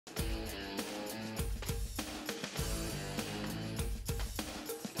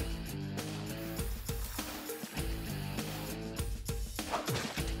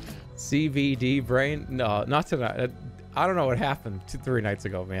CVD brain? No, not tonight. I don't know what happened 3 nights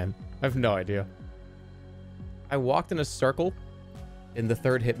ago, man. I have no idea. I walked in a circle in the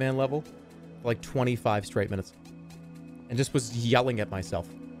 3rd Hitman level for like 25 straight minutes. And just was yelling at myself.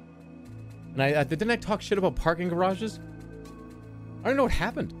 And didn't I talk shit about parking garages? I don't know what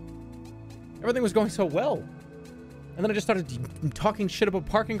happened. Everything was going so well. And then I just started talking shit about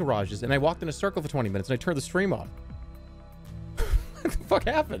parking garages. And I walked in a circle for 20 minutes and I turned the stream off. What the fuck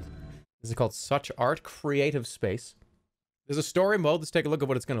happened? This is called Such Art Creative Space. There's a story mode. Let's take a look at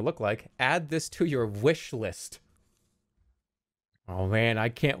what it's going to look like. Add this to your wish list. Oh man, I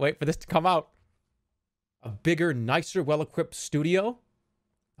can't wait for this to come out. A bigger, nicer, well-equipped studio.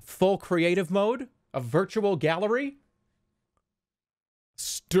 A full creative mode. A virtual gallery.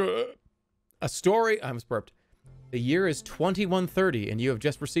 A story. I almost burped. The year is 2130 and you have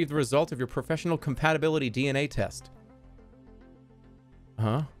just received the result of your professional compatibility DNA test.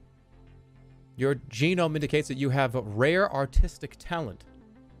 Huh? Your genome indicates that you have rare artistic talent.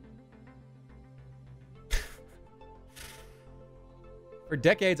 For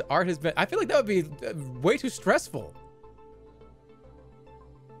decades, art has been... I feel like that would be way too stressful.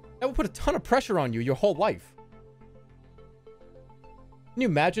 That would put a ton of pressure on you your whole life. Can you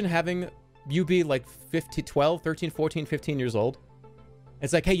imagine having you be like 12, 13, 14, 15 years old?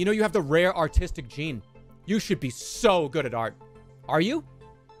 It's like, hey, you know you have the rare artistic gene. You should be so good at art. Are you?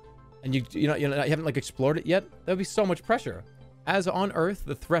 And you haven't like explored it yet? That would be so much pressure. As on Earth,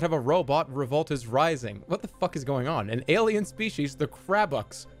 the threat of a robot revolt is rising. What the fuck is going on? An alien species, the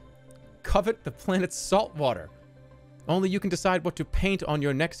Krabucks, covet the planet's salt water. Only you can decide what to paint on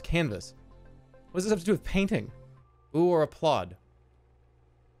your next canvas. What does this have to do with painting? Ooh, or applaud.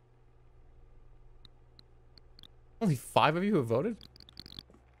 Only 5 of you have voted?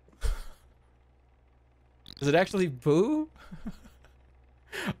 Is it actually boo?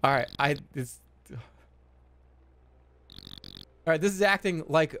 Alright, Alright, this is acting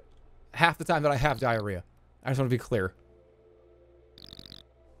like half the time that I have diarrhea. I just want to be clear.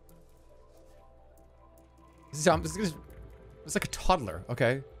 It's like a toddler,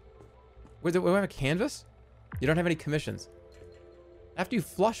 okay? We have a canvas? You don't have any commissions. After you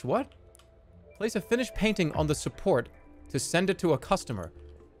flush, what? Place a finished painting on the support to send it to a customer.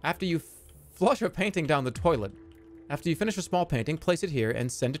 After you flush a painting down the toilet. After you finish a small painting, place it here and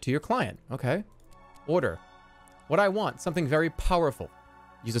send it to your client. Okay. Order. What I want, something very powerful.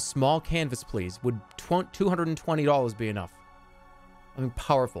 Use a small canvas, please. Would $220 be enough? Something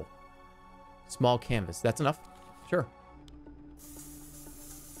powerful. Small canvas. That's enough? Sure.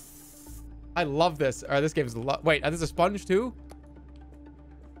 I love this. All right, this game is a lot. Wait, there's a sponge too?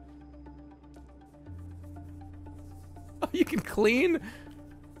 Oh, you can clean?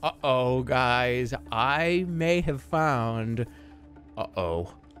 Uh-oh, guys. I may have found...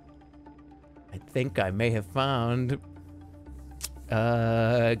 Uh-oh. I think I may have found...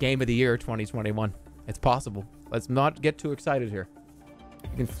 Game of the Year 2021. It's possible. Let's not get too excited here.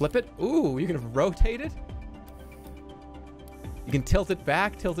 You can flip it. Ooh, you can rotate it. You can tilt it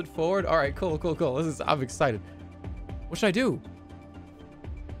back, tilt it forward. All right, cool, cool, cool. I'm excited. What should I do?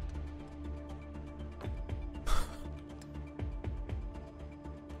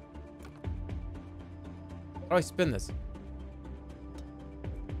 How do I spin this?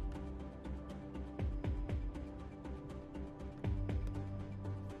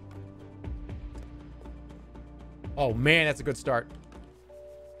 Oh man, that's a good start.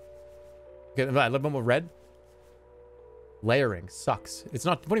 Okay, a little bit more red. Layering sucks. It's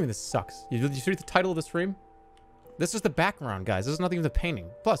not. What do you mean this sucks? You see the title of the stream? This is the background, guys. This is not even the painting.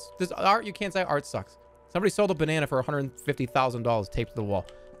 Plus, this art, you can't say art sucks. Somebody sold a banana for $150,000 taped to the wall.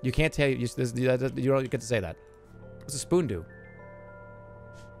 You can't tell you don't get to say that. What's a spoon do?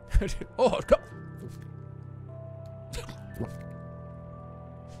 Oh, go.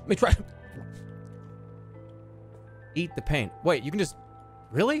 Let me try. Eat the paint. Wait, you can just...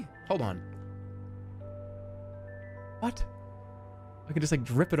 Really? Hold on. What? I can just like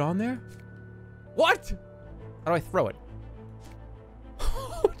drip it on there? What? How do I throw it?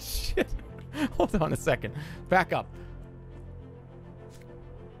 Oh, shit. Hold on a second. Back up.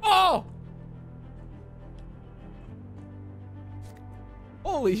 Oh!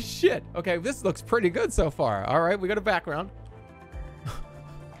 Holy shit. Okay, this looks pretty good so far. All right, we got a background.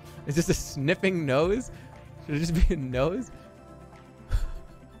 Is this a sniffing nose? Should it just be a nose?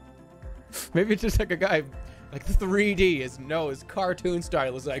 Maybe it's just like a guy, like 3D, his nose, cartoon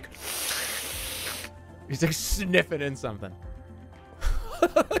style is like, he's like sniffing in something.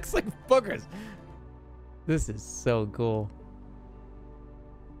 Looks like boogers. This is so cool.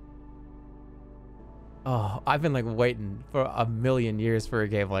 Oh, I've been like waiting for a million years for a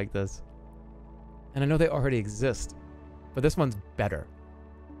game like this. And I know they already exist, but this one's better.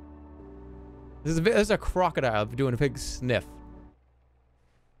 This is a crocodile doing a big sniff.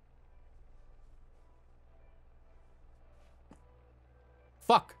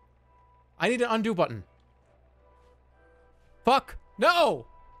 Fuck. I need an undo button. Fuck. No.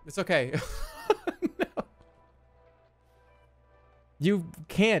 It's okay. No. You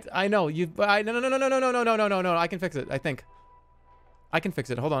can't. I know. No. I can fix it. I think. I can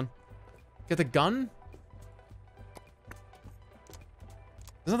fix it. Hold on. Get the gun?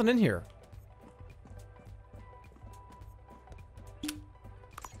 There's nothing in here.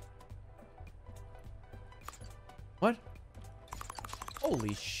 What?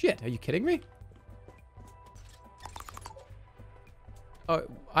 Holy shit. Are you kidding me? Oh,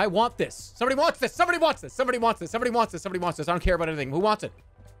 I want this. Somebody wants this. Somebody wants this. Somebody wants this. Somebody wants this. Somebody wants this. I don't care about anything. Who wants it?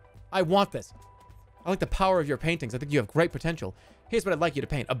 I want this. I like the power of your paintings. I think you have great potential. Here's what I'd like you to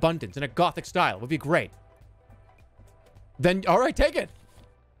paint. Abundance in a gothic style would be great. Then, all right, take it.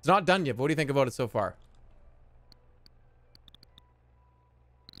 It's not done yet, but what do you think about it so far?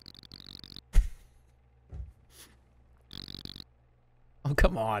 Oh,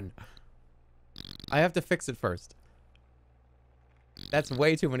 come on. I have to fix it first. That's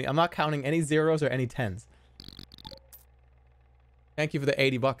way too many. I'm not counting any zeros or any tens. Thank you for the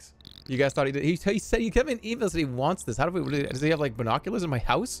 80 bucks. You guys thought he did. He said he kept me an email that he wants this. How do we? Does he have like binoculars in my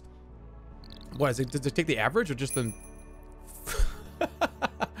house? What is it? Does it take the average or just the?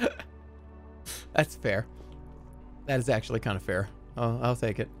 That's fair. That is actually kind of fair. Oh, I'll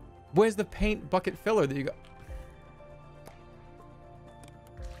take it. Where's the paint bucket filler that you got?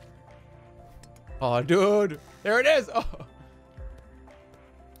 Oh, dude. There it is. Oh.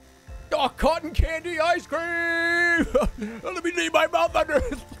 Oh, cotton candy ice cream. Let me leave my mouth under.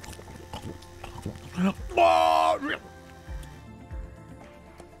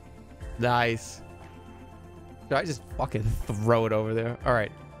 Nice. Should I just fucking throw it over there? All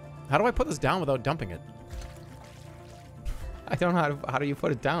right. How do I put this down without dumping it? I don't know how do you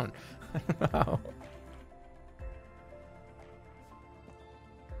put it down? I don't know.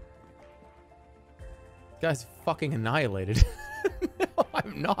 This guy's fucking annihilated. No,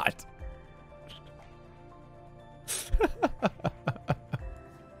 I'm not.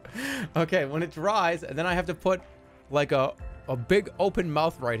 Okay, when it dries, and then I have to put like a big open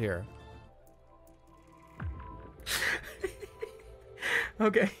mouth right here.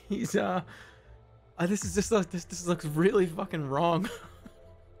 Okay, he's this is just this looks really fucking wrong.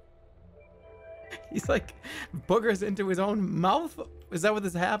 He's like boogers into his own mouth. Is that what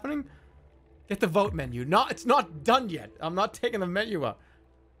is happening? Get the vote menu. No, it's not done yet. I'm not taking the menu up.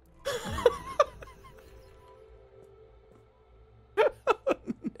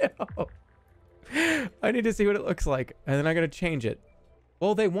 No. I need to see what it looks like, and then I'm gonna change it.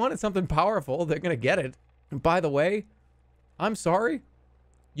 Well, they wanted something powerful. They're gonna get it. And by the way, I'm sorry.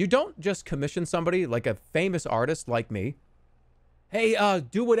 You don't just commission somebody like a famous artist like me. Hey,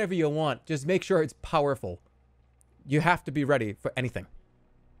 do whatever you want. Just make sure it's powerful. You have to be ready for anything.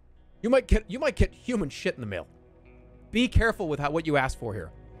 You might get human shit in the mail. Be careful with what you ask for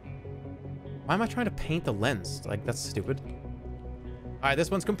here. Why am I trying to paint the lens? Like, that's stupid. All right,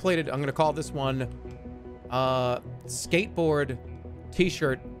 this one's completed. I'm gonna call this one skateboard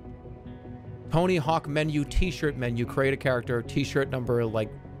t-shirt Tony Hawk menu t-shirt menu. Create a character t-shirt number like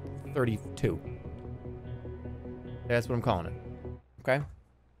 32. That's what I'm calling it. Okay.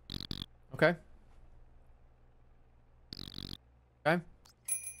 Okay. Okay.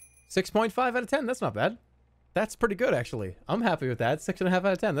 6.5 out of 10. That's not bad. That's pretty good, actually. I'm happy with that. 6.5 out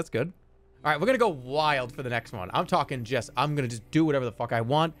of 10. That's good. All right, we're going to go wild for the next one. I'm talking just, I'm going to just do whatever the fuck I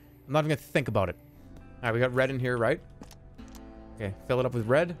want. I'm not even going to think about it. All right, we got red in here, right? Okay, fill it up with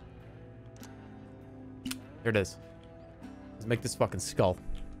red. There it is. Let's make this fucking skull.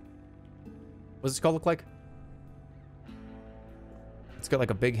 What does the skull look like? It's got like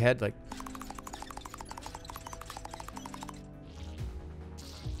a big head, like...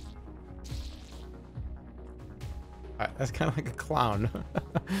 Alright, that's kind of like a clown.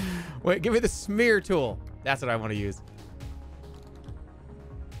 Wait, give me the smear tool. That's what I want to use.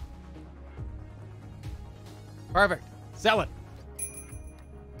 Perfect. Sell it.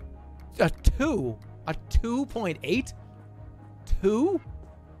 A 2? A 2.8? 2?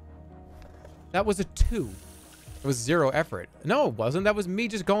 That was a 2. It was 0 effort. No, it wasn't. That was me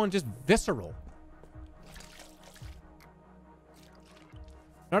just going just visceral.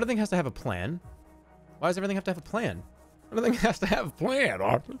 Not everything has to have a plan. Why does everything have to have a plan? Everything has to have a plan,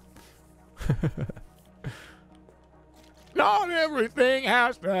 Arthur. Not everything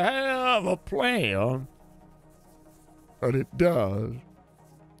has to have a plan. And it does.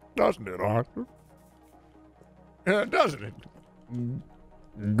 Doesn't it, Arthur? Yeah, doesn't it?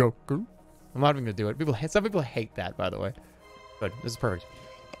 Goku? I'm not even gonna do it. Some people hate that, by the way. Good. This is perfect.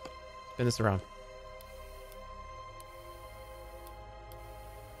 Spin this around.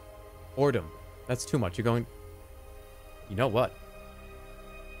 Boredom. That's too much. You're going... You know what?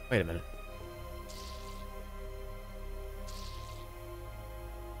 Wait a minute.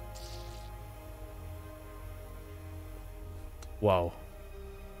 Whoa.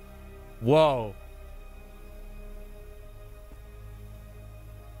 Whoa.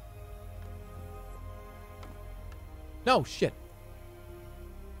 No, shit.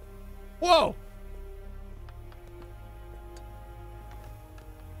 Whoa.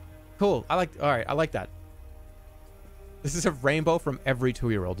 Cool. I like that. This is a rainbow from every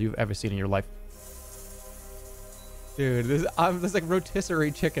 2-year-old you've ever seen in your life. Dude, this is like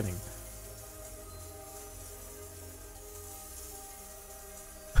rotisserie chickening.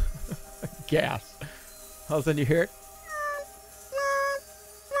 Gas. All of a sudden you hear it.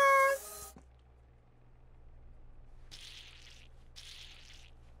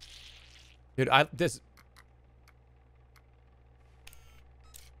 Dude,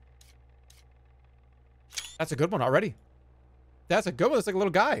 that's a good one already. That's a good one. It's like a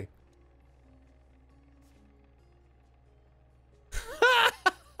little guy.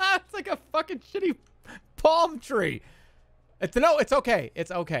 It's like a fucking shitty palm tree. No, it's okay.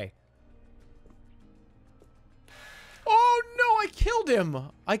 It's okay. Oh, no, I killed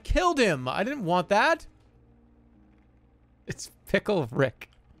him. I killed him. I didn't want that. It's Pickle Rick.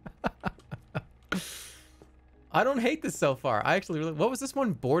 I don't hate this so far. I actually really... What was this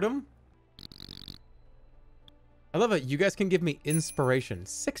one? Boredom? I love it. You guys can give me inspiration.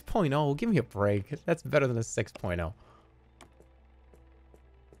 6.0. Give me a break. That's better than a 6.0.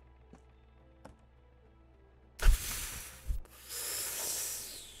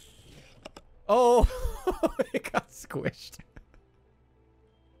 Oh, it got squished.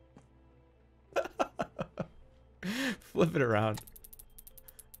 Flip it around.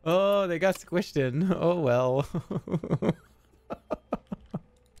 Oh, they got squished in. Oh, well.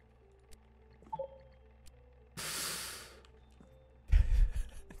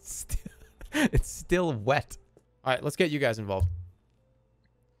 It's still wet. All right, let's get you guys involved.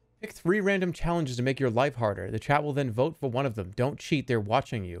 Pick 3 random challenges to make your life harder. The chat will then vote for one of them. Don't cheat. They're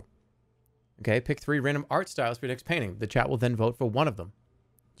watching you. Okay, pick 3 random art styles for your next painting. The chat will then vote for one of them.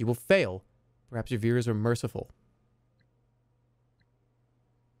 You will fail. Perhaps your viewers are merciful.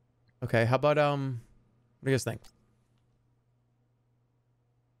 Okay, how about, what do you guys think?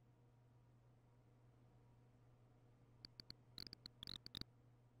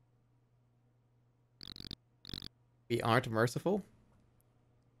 We aren't merciful?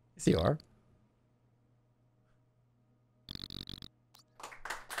 Yes, you are.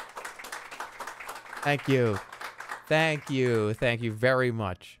 Thank you. Thank you. Thank you very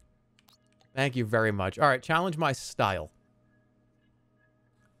much. Thank you very much. All right, challenge my style.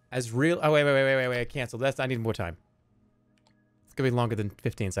 As real... Oh, wait. Cancel. I need more time. It's going to be longer than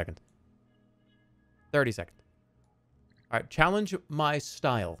 15 seconds. 30 seconds. All right, challenge my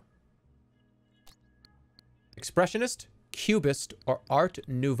style. Expressionist, Cubist, or Art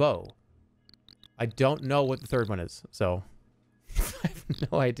Nouveau. I don't know what the third one is, so... I have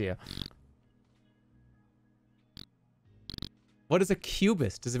no idea. What is a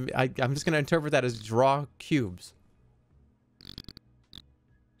cubist? Does it, I'm just going to interpret that as draw cubes.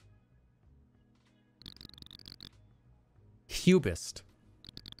 Cubist.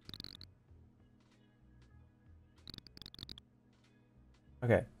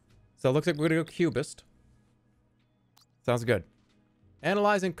 Okay. So it looks like we're going to go cubist. Sounds good.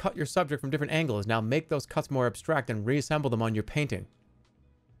 Analyze and cut your subject from different angles. Now make those cuts more abstract and reassemble them on your painting.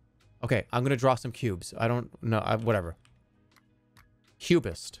 Okay, I'm going to draw some cubes. I don't know. Whatever.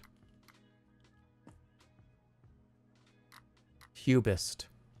 Cubist. Cubist.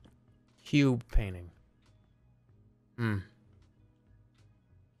 Cube painting.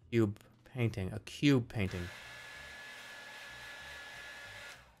 Cube painting. A cube painting.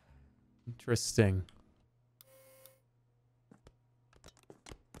 Interesting.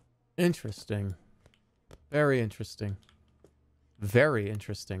 Interesting. Very interesting. Very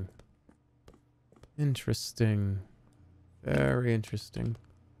interesting. Interesting. Very interesting.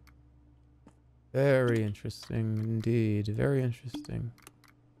 Very interesting indeed. Very interesting.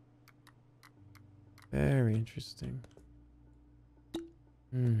 Very interesting.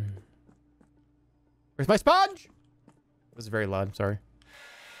 Where's my sponge? It was very loud. Sorry.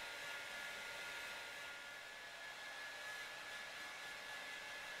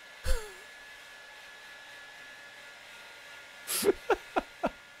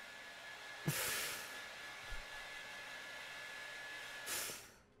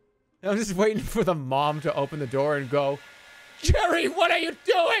 I'm just waiting for the mom to open the door and go, Jerry, what are you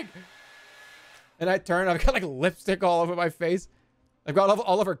doing? And I turn, I've got like lipstick all over my face. I've got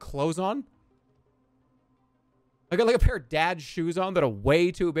all of her clothes on. I got like a pair of dad's shoes on that are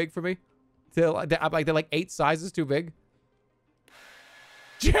way too big for me. They're like 8 sizes too big.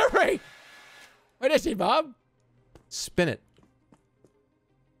 Jerry! What is he, Mom? Spin it.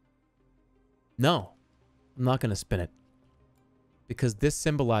 No, I'm not gonna spin it. Because this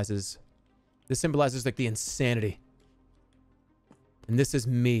symbolizes like the insanity. And this is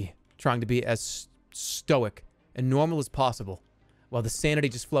me trying to be as stoic and normal as possible while the sanity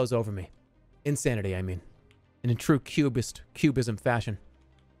just flows over me. Insanity, I mean. And in true cubism fashion.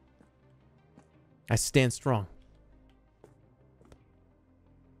 I stand strong.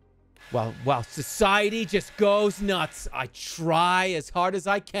 While society just goes nuts, I try as hard as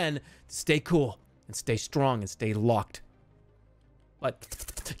I can to stay cool and stay strong and stay locked. But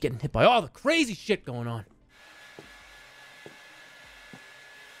getting hit by all the crazy shit going on.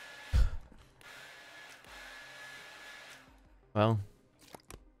 Well.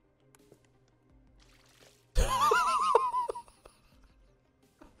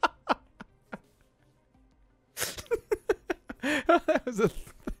 That was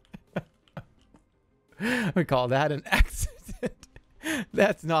we call that an accident.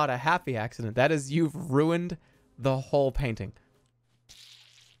 That's not a happy accident. That is, you've ruined the whole painting.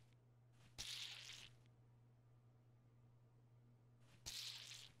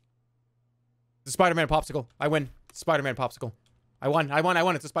 The Spider-Man popsicle. I win. Spider-Man popsicle. I won.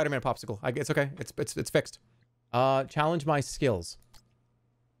 It's a Spider-Man popsicle. It's okay. It's fixed. Challenge my skills.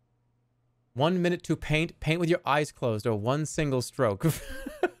 1 minute to paint. Paint with your eyes closed or one single stroke.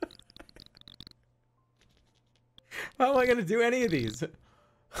 How am I gonna do any of these?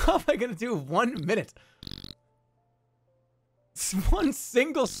 How am I gonna do 1 minute? It's one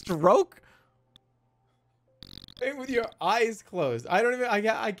single stroke? Paint with your eyes closed. I don't even,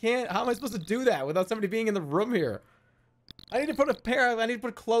 I can't, how am I supposed to do that without somebody being in the room here? I need to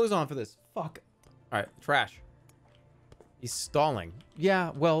put clothes on for this. Fuck. Alright, trash. He's stalling.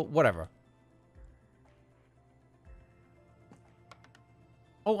 Yeah, well, whatever.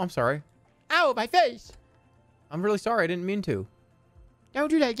 Oh, I'm sorry. Ow, my face! I'm really sorry, I didn't mean to. Don't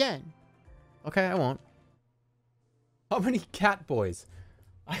do that again. Okay, I won't. How many cat boys?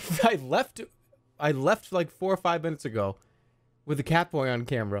 I left like 4 or 5 minutes ago with a cat boy on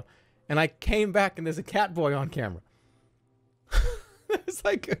camera, and I came back and there's a cat boy on camera.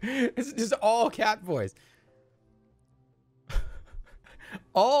 It's just all cat boys.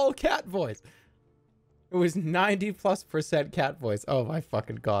 All cat boys. It was 90+% cat boys. Oh my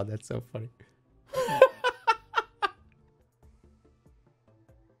fucking god, that's so funny.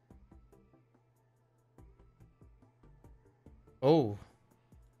 Oh.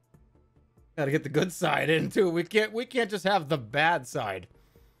 Gotta get the good side in too. We can't just have the bad side.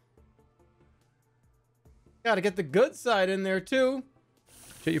 Gotta get the good side in there too.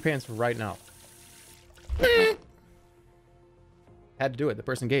 Shit your pants right now. Had to do it. The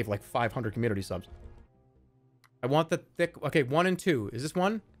person gave like 500 community subs. I want the thick. Okay, 1 and 2. Is this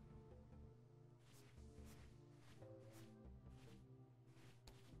 1?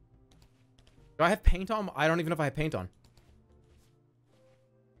 Do I have paint on? I don't even know if I have paint on.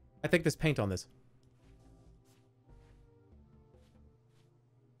 I think there's paint on this.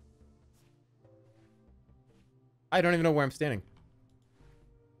 I don't even know where I'm standing.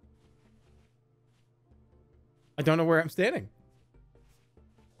 I don't know where I'm standing.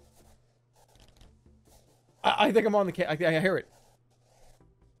 I think I'm on the I hear it.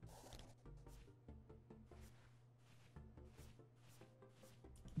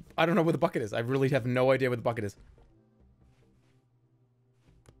 I don't know where the bucket is. I really have no idea where the bucket is.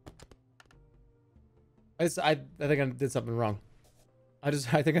 I think I did something wrong. I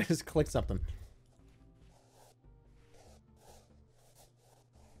think I just clicked something.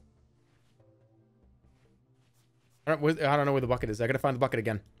 I don't know where the bucket is. I gotta find the bucket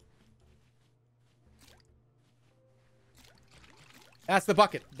again. That's the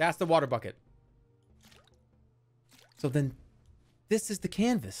bucket. That's the water bucket. So then, this is the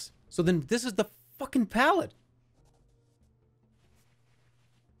canvas. So then, this is the fucking palette.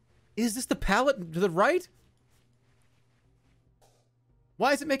 Is this the palette to the right?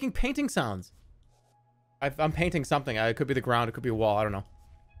 Why is it making painting sounds? I'm painting something. It could be the ground. It could be a wall. I don't know.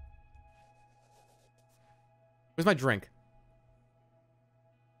 Where's my drink?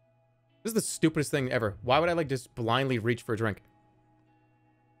 This is the stupidest thing ever. Why would I like just blindly reach for a drink?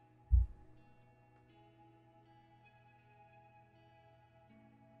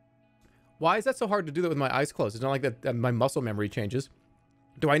 Why is that so hard to do that with my eyes closed? It's not like that my muscle memory changes.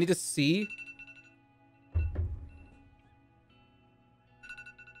 Do I need to see?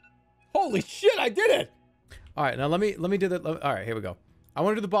 Holy shit, I did it! All right, now let me do that. All right, here we go. I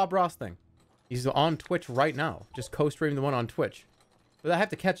want to do the Bob Ross thing. He's on Twitch right now. Just co-stream the one on Twitch. But I have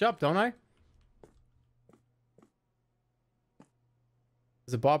to catch up, don't I?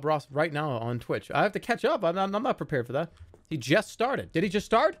 There's a Bob Ross right now on Twitch. I have to catch up. I'm not prepared for that. He just started. Did he just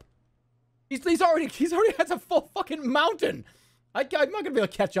start? He's already has a full fucking mountain. I'm not gonna be able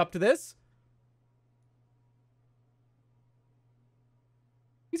to catch up to this.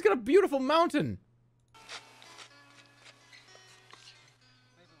 He's got a beautiful mountain.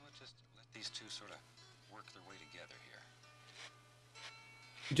 Maybe we'll just let these two sort of work their way together here.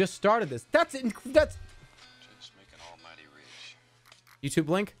 He just started this. That's it. That's Just make an almighty ridge. YouTube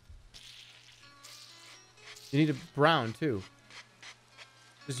link. You need a brown too.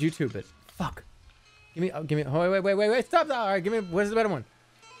 Just YouTube it. Fuck. Give me. Oh, wait. Stop that. All right, give me. Where's the better one?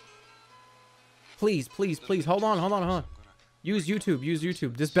 Please. Hold on. Use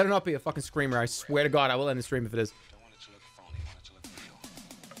YouTube. This better not be a fucking screamer. I swear to God, I will end the stream if it is. Don't want it to look phony. I want it to look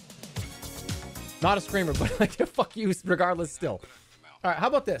real. Not a screamer, but like fuck you regardless still. All right, how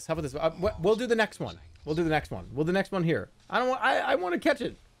about this? We'll do the next one. We'll do the next one here. I want to catch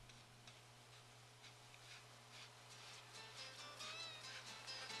it.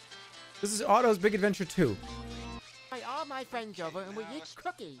 This is Otto's Big Adventure 2. All my friends over and we eat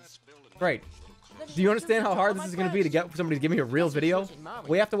cookies. Great. Do you understand how hard this is going to be to get somebody to give me a real video?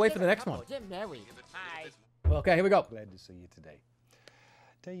 We have to wait for the next one. They're married. Hi. Well, okay, here we go. Glad to see you today.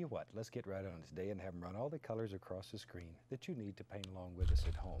 Tell you what, let's get right on it today and have them run all the colors across the screen that you need to paint along with us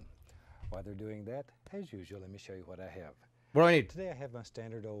at home. While they're doing that, as usual, let me show you what I have. What do I need? Today I have my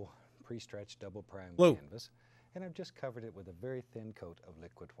standard old pre-stretched double prime Blue. canvas, and I've just covered it with a very thin coat of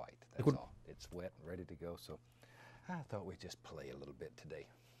liquid white. That's Liquid. all. It's wet and ready to go, so I thought we'd just play a little bit today.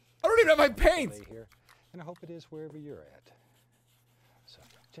 I don't even have my paints. Play here, and I hope it is wherever you're at. So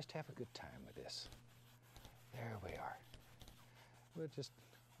just have a good time with this. There we are. We'll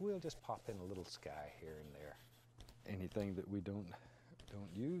just pop in a little sky here and there. Anything that we don't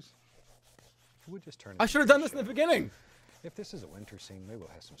use, we'll just turn it. I should have done this in the beginning. If this is a winter scene, maybe we'll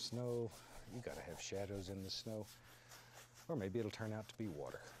have some snow. You gotta have shadows in the snow. Or maybe it'll turn out to be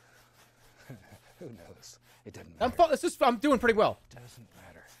water. Who knows? It doesn't matter. I'm doing pretty well. Doesn't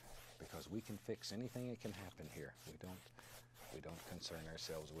matter. Because we can fix anything that can happen here. We don't concern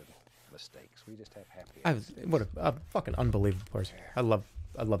ourselves with mistakes. We just have happy What a fucking unbelievable person. I love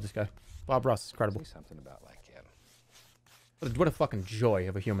this guy. Bob Ross is incredible. See something about like him. What a fucking joy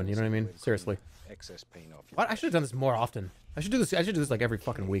of a human, you know what I mean? Seriously. Excess paint off. I should have done this more often. I should do this like every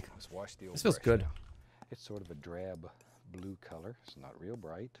fucking week. Let's wash the old This feels brush good. now. It's sort of a drab blue color. It's not real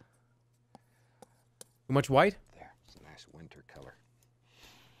bright. Too much white? There, it's a nice winter color.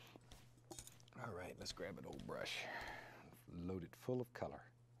 All right, let's grab an old brush. Load it full of color.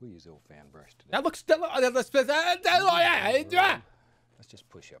 We'll use the old fan brush today. Let's Let's just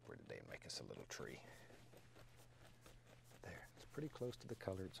push upward today and make us a little tree. There, it's pretty close to the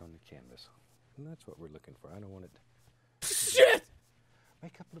color it's on the canvas. And that's what we're looking for. I don't want it. Shit!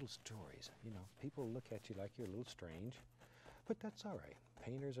 Make up little stories. You know, people look at you like you're a little strange, but that's all right.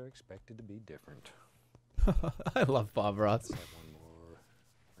 Painters are expected to be different. I love Bob Ross. Let's have one more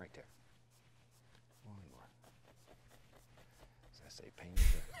right there. One more. As I say, painters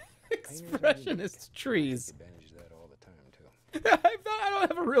are Expressionist trees. take advantage of that all the time too. I don't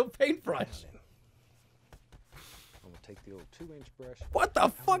have a real paintbrush. I'm gonna take the old 2-inch brush. What the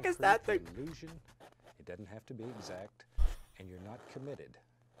I'm fuck gonna is that create thing? the illusion. It doesn't have to be exact, and you're not committed.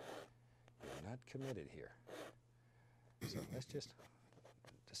 You're not committed here. So let's just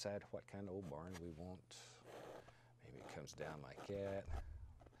decide what kind of old barn we want. Maybe it comes down like that.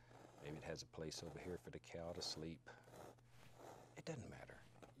 Maybe it has a place over here for the cow to sleep. It doesn't matter.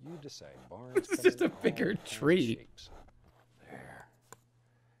 You decide. Barns This is come just in a all bigger kinds of tree. shapes. There.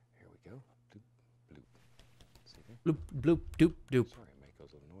 Here we go. Doop, bloop. See there? Bloop, bloop, doop, doop. Sorry, I make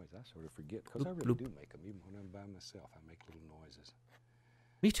those little noises. I sort of forget because I Bloop, really bloop. do make them. Even when I'm by myself, I make little noises.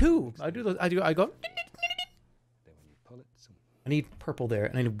 Me too. I do. I go. Then when you pull it, some I need purple there,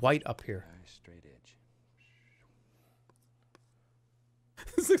 and I need white up here. nice straight edge.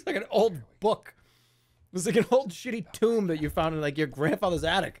 This looks like an old book. It's like an old shitty tomb that you found in like your grandfather's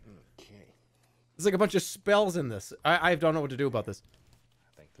attic. Okay. There's like a bunch of spells in this. I don't know what to do about this.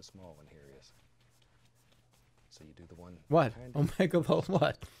 I think the small one here is. So you do the one. What? behind Oh it. my god,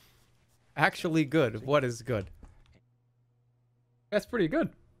 what? Actually good. What is good? That's pretty good.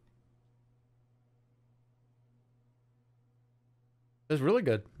 That's really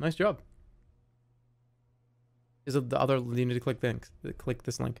good. Nice job. Is it the other? You need to click links. Click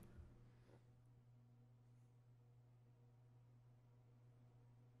this link.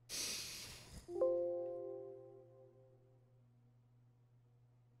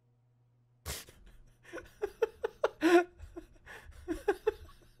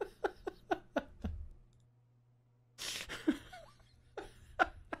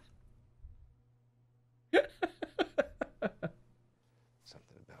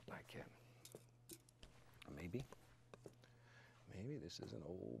 Something about like him. Maybe this is an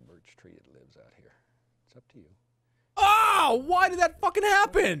old birch tree that lives out here. It's up to you. Oh, why did that fucking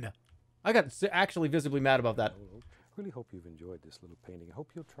happen? I got actually visibly mad about that. Really hope you've enjoyed this little painting. I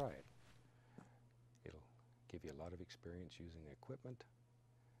hope you'll try it. It'll give you a lot of experience using the equipment,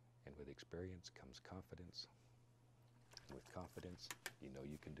 and with experience comes confidence. And with confidence, you know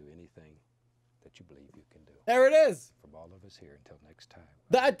you can do anything that you believe you can do. There it is. From all of us here, until next time.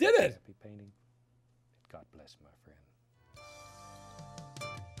 I did it. Happy painting. God bless, my friend.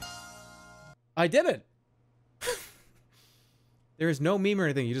 I did it. There is no meme or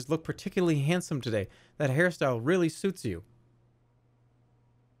anything. You just look particularly handsome today. That hairstyle really suits you.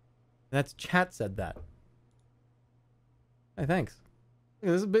 That's chat said that. Hey, thanks.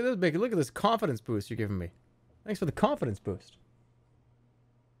 Look at this big. Look at this confidence boost you're giving me. Thanks for the confidence boost.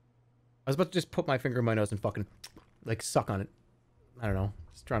 I was about to just put my finger in my nose and fucking like suck on it. I don't know.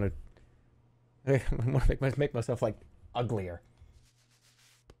 Just trying to. I want to make myself like uglier.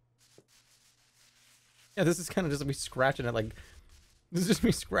 Yeah, this is kind of just me scratching it like. This is just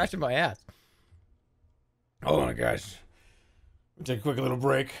me scratching my ass. Hold on, guys. We'll take a quick little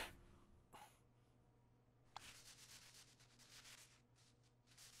break.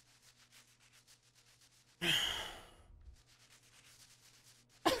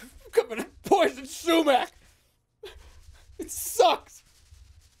 Coming to poison sumac. It sucks.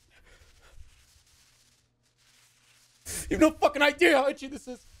 You have no fucking idea how itchy this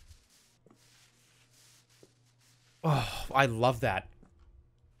is. Oh, I love that.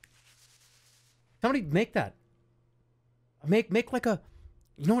 Somebody make that. Make like a,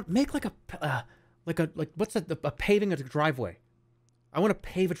 you know what? Make like a, like what's that? A paving a driveway. I want to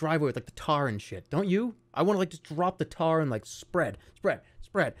pave a driveway with like the tar and shit. Don't you? I want to like just drop the tar and like spread. Make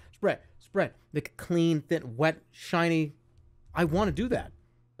it clean, thin, wet, shiny. I want to do that.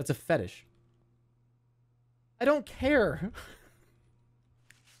 That's a fetish. I don't care.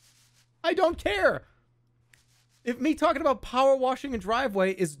 I don't care. If me talking about power washing a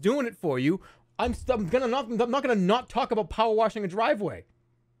driveway is doing it for you, I'm not gonna not talk about power washing a driveway.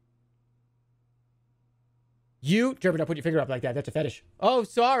 Jeremy, don't put your finger up like that. That's a fetish. Oh,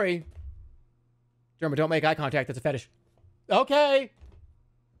 sorry. Jeremy, don't make eye contact. That's a fetish. Okay.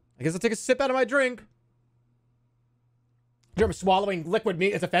 I guess I'll take a sip out of my drink. Jeremy, swallowing liquid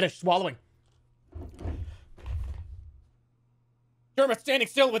meat is a fetish. Swallowing. Jeremy, standing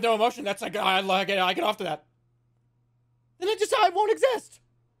still with no emotion. That's like, I get off to that. Then I won't exist.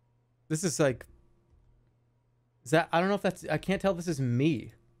 This is like, is that, I don't know if that's, I can't tell if this is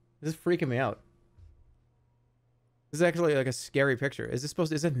me. This is freaking me out. This is actually like a scary picture. Is this supposed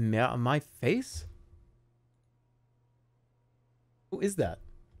to, is it my face? Who is that?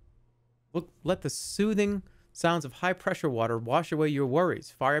 Look, let the soothing sounds of high pressure water wash away your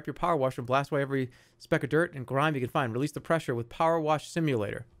worries. Fire up your power washer and blast away every speck of dirt and grime you can find. Release the pressure with Power Wash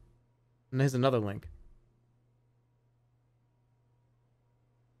Simulator. And here's another link.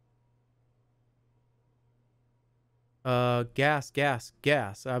 Gas. I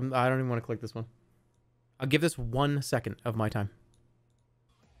don't even want to click this one. I'll give this 1 second of my time.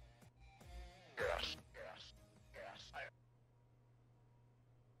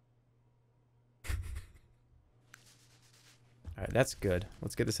 All right, that's good.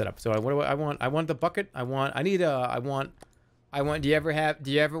 Let's get this set up. So what do I want? I want the bucket. Do you ever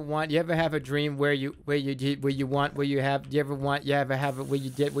have a dream where you have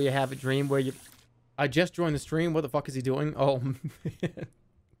a dream where you I just joined the stream. What the fuck is he doing? Oh, man.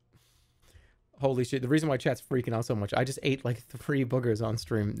 Holy shit. The reason why chat's freaking out so much, I just ate like 3 boogers on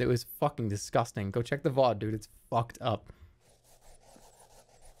stream. It was fucking disgusting. Go check the VOD, dude. It's fucked up.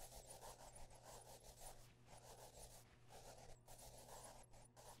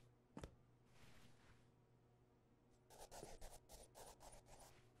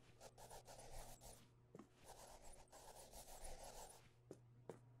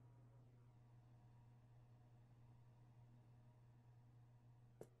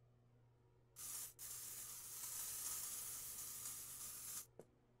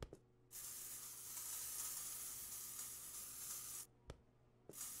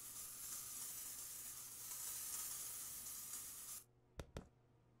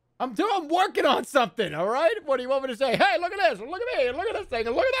 I'm working on something, all right? What do you want me to say? Hey, look at this, look at me, look at this thing,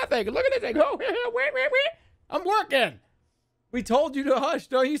 and look at that thing, and look at this thing. Oh, wait. I'm working. We told you to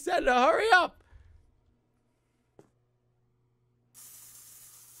hush. No, you said to hurry up.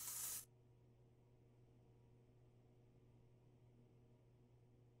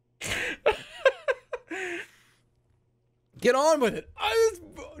 Get on with it.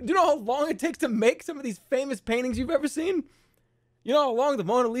 Do you know how long it takes to make some of these famous paintings you've ever seen? You know how long the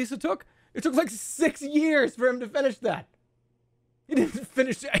Mona Lisa took? It took like 6 years for him to finish that. He didn't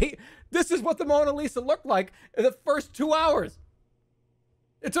finish. This is what the Mona Lisa looked like in the first 2 hours.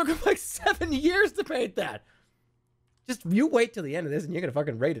 It took him like 7 years to paint that. Just you wait till the end of this and you're going to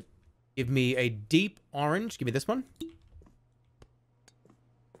fucking rate it. Give me a deep orange. Give me this one.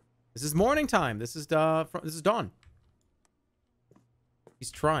 This is morning time. This is dawn. He's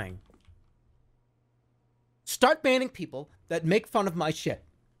trying. Start banning people that make fun of my shit.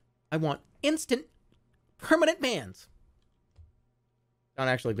 I want instant, permanent bans. Don't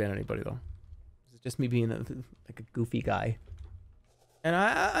actually ban anybody though. This is just me being like a goofy guy. And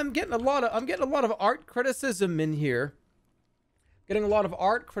I'm getting a lot of art criticism in here.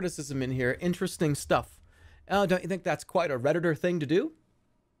 Interesting stuff. Don't you think that's quite a Redditor thing to do?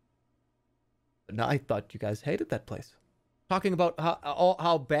 No, I thought you guys hated that place. Talking about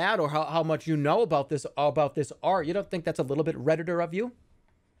how bad or how much you know about this art. You don't think that's a little bit Redditor of you?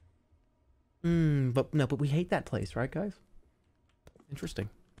 But we hate that place, right, guys? Interesting.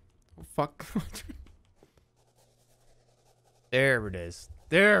 Oh, fuck. There it is.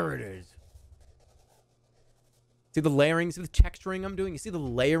 There it is. See the layering? See the texturing I'm doing? You see the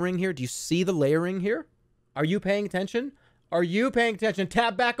layering here? Do you see the layering here? Are you paying attention? Are you paying attention?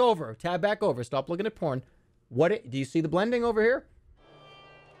 Tab back over. Tab back over. Stop looking at porn. Do you see the blending over here?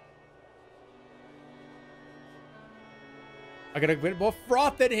 I gotta get more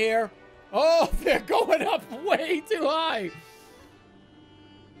froth in here. Oh, they're going up way too high.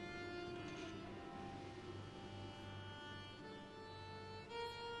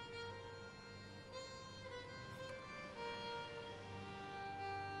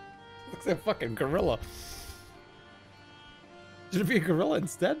 Looks like a fucking gorilla. Should it be a gorilla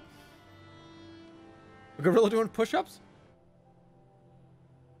instead? A gorilla doing push-ups?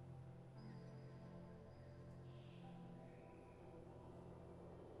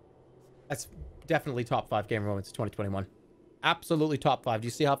 That's definitely top 5 gamer moments of 2021. Absolutely top 5. Do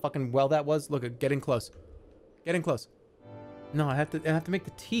you see how fucking well that was? Look at getting close. Getting close. No, I have to make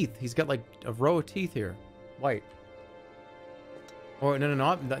the teeth. He's got like a row of teeth here. White. Or no,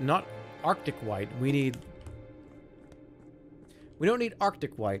 not Arctic white. We don't need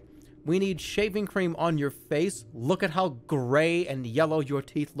Arctic white. We need shaving cream on your face. Look at how gray and yellow your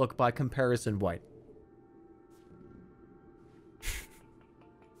teeth look by comparison white.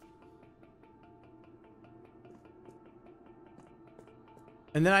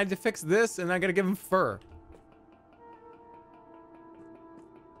 And then I had to fix this, and I gotta give him fur.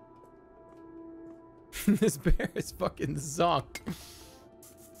 This bear is fucking zonked.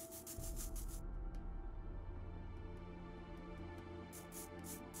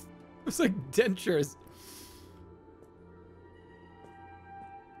 It's like dentures.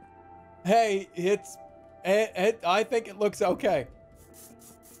 Hey, I think it looks okay.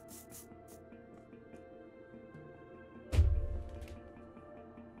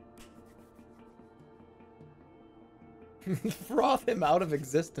 Froth him out of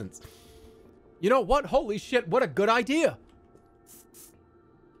existence. You know what? Holy shit, what a good idea.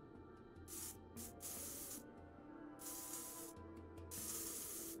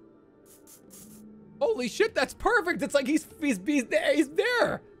 Holy shit, that's perfect. It's like he's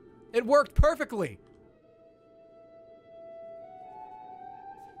there. It worked perfectly.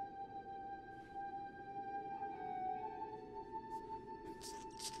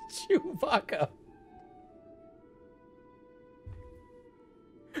 Chewbacca.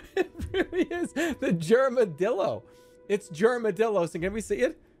 It really is the Germadillo. It's Germadillo. So can we see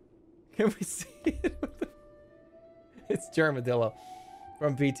it? Can we see it? It's Germadillo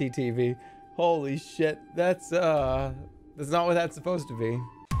from BTTV. Holy shit. That's not what that's supposed to be.